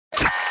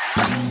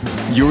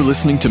You're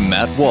listening to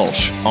Matt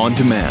Walsh On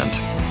Demand.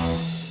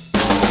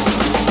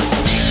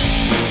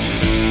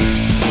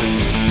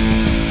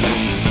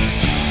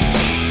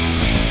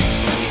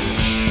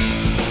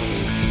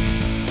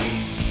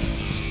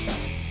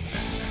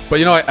 But,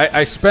 you know,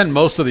 I spend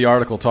most of the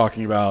article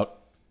talking about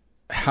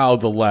how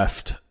the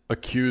left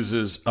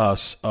accuses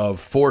us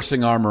of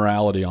forcing our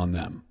morality on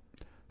them.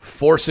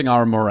 Forcing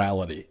our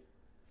morality.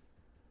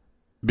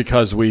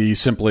 Because we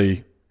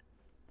simply,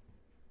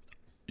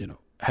 you know,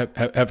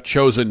 have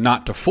chosen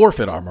not to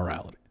forfeit our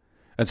morality.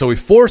 And so we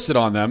forced it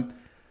on them.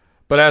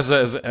 But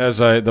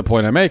the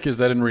point I make is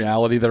that in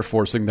reality, they're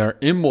forcing their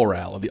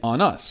immorality on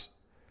us.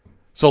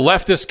 So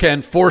leftists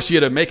can force you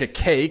to make a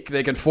cake.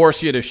 They can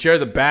force you to share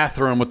the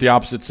bathroom with the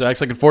opposite sex.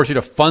 They can force you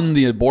to fund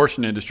the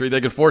abortion industry. They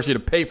can force you to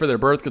pay for their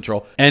birth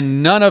control.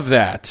 And none of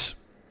that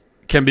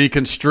can be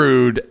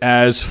construed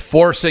as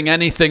forcing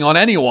anything on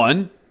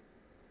anyone.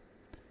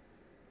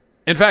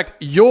 In fact,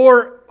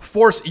 you're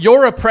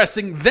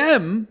oppressing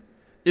them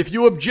if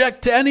you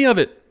object to any of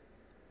it.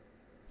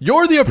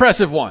 You're the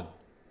oppressive one.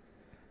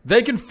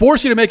 They can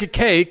force you to make a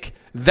cake.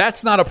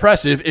 That's not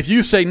oppressive. If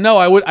you say, no,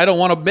 I don't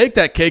want to make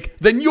that cake,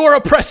 then you're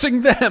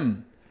oppressing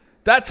them.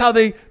 That's how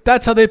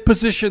they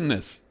position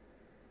this.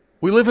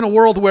 We live in a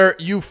world where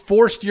you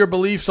forced your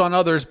beliefs on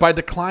others by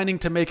declining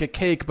to make a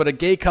cake, but a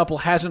gay couple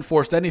hasn't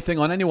forced anything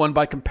on anyone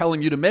by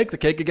compelling you to make the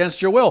cake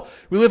against your will.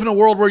 We live in a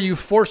world where you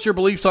forced your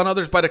beliefs on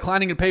others by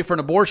declining to pay for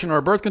an abortion or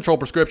a birth control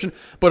prescription,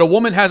 but a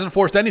woman hasn't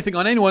forced anything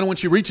on anyone when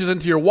she reaches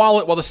into your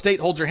wallet while the state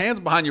holds your hands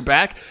behind your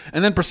back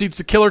and then proceeds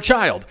to kill her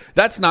child.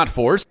 That's not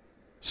force.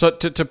 So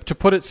to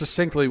put it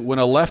succinctly, when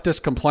a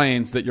leftist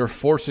complains that you're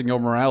forcing your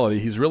morality,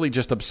 he's really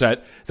just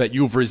upset that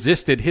you've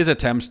resisted his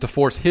attempts to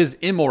force his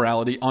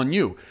immorality on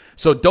you.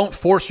 So don't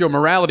force your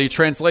morality.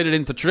 Translated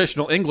into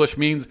traditional English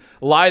means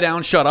lie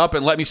down, shut up,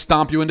 and let me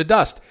stomp you into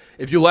dust.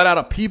 If you let out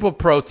a peep of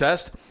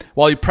protest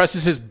while he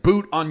presses his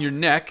boot on your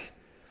neck,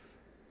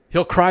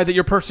 he'll cry that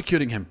you're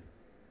persecuting him,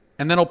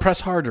 and then he'll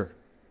press harder.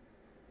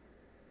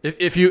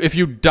 If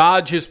you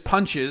dodge his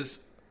punches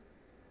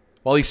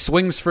while he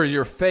swings for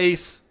your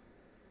face,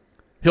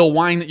 he'll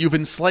whine that you've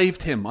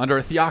enslaved him under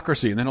a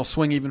theocracy, and then he'll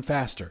swing even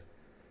faster.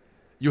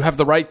 You have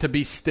the right to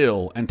be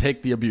still and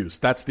take the abuse.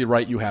 That's the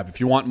right you have. If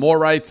you want more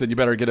rights, then you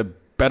better get a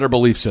better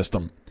belief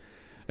system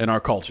in our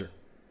culture.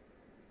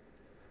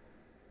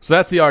 So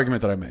that's the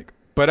argument that I make.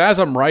 But as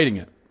I'm writing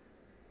it,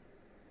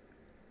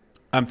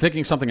 I'm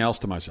thinking something else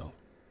to myself.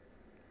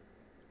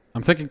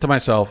 I'm thinking to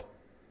myself,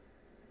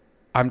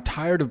 I'm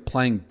tired of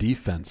playing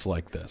defense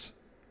like this.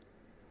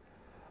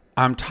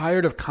 I'm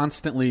tired of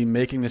constantly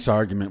making this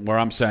argument where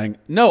I'm saying,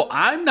 no,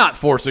 I'm not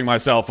forcing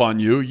myself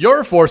on you.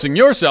 You're forcing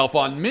yourself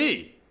on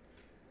me.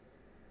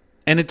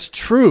 And it's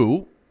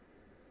true.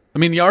 I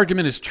mean, the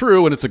argument is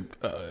true, and it's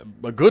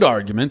a good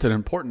argument, an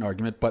important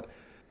argument, but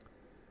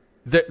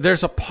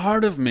there's a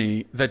part of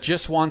me that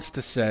just wants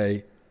to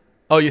say,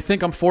 oh, you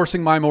think I'm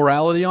forcing my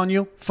morality on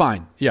you?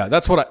 Fine. Yeah,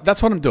 that's what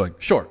I'm doing.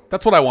 Sure.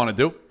 That's what I want to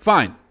do.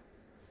 Fine.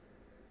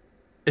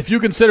 If you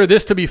consider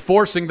this to be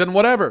forcing, then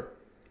whatever.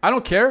 I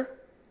don't care.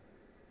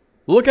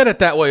 Look at it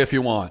that way if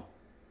you want.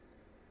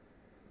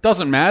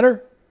 Doesn't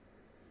matter.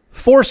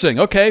 Forcing.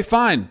 Okay,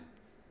 fine.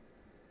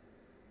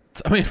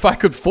 I mean, if I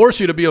could force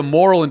you to be a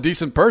moral and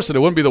decent person, it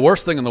wouldn't be the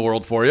worst thing in the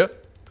world for you.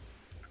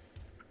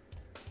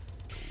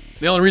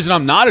 The only reason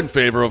I'm not in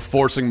favor of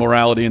forcing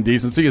morality and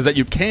decency is that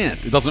you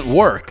can't. It doesn't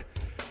work.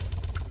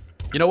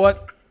 You know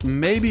what?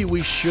 Maybe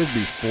we should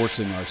be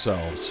forcing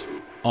ourselves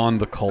on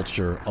the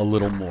culture a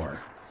little more.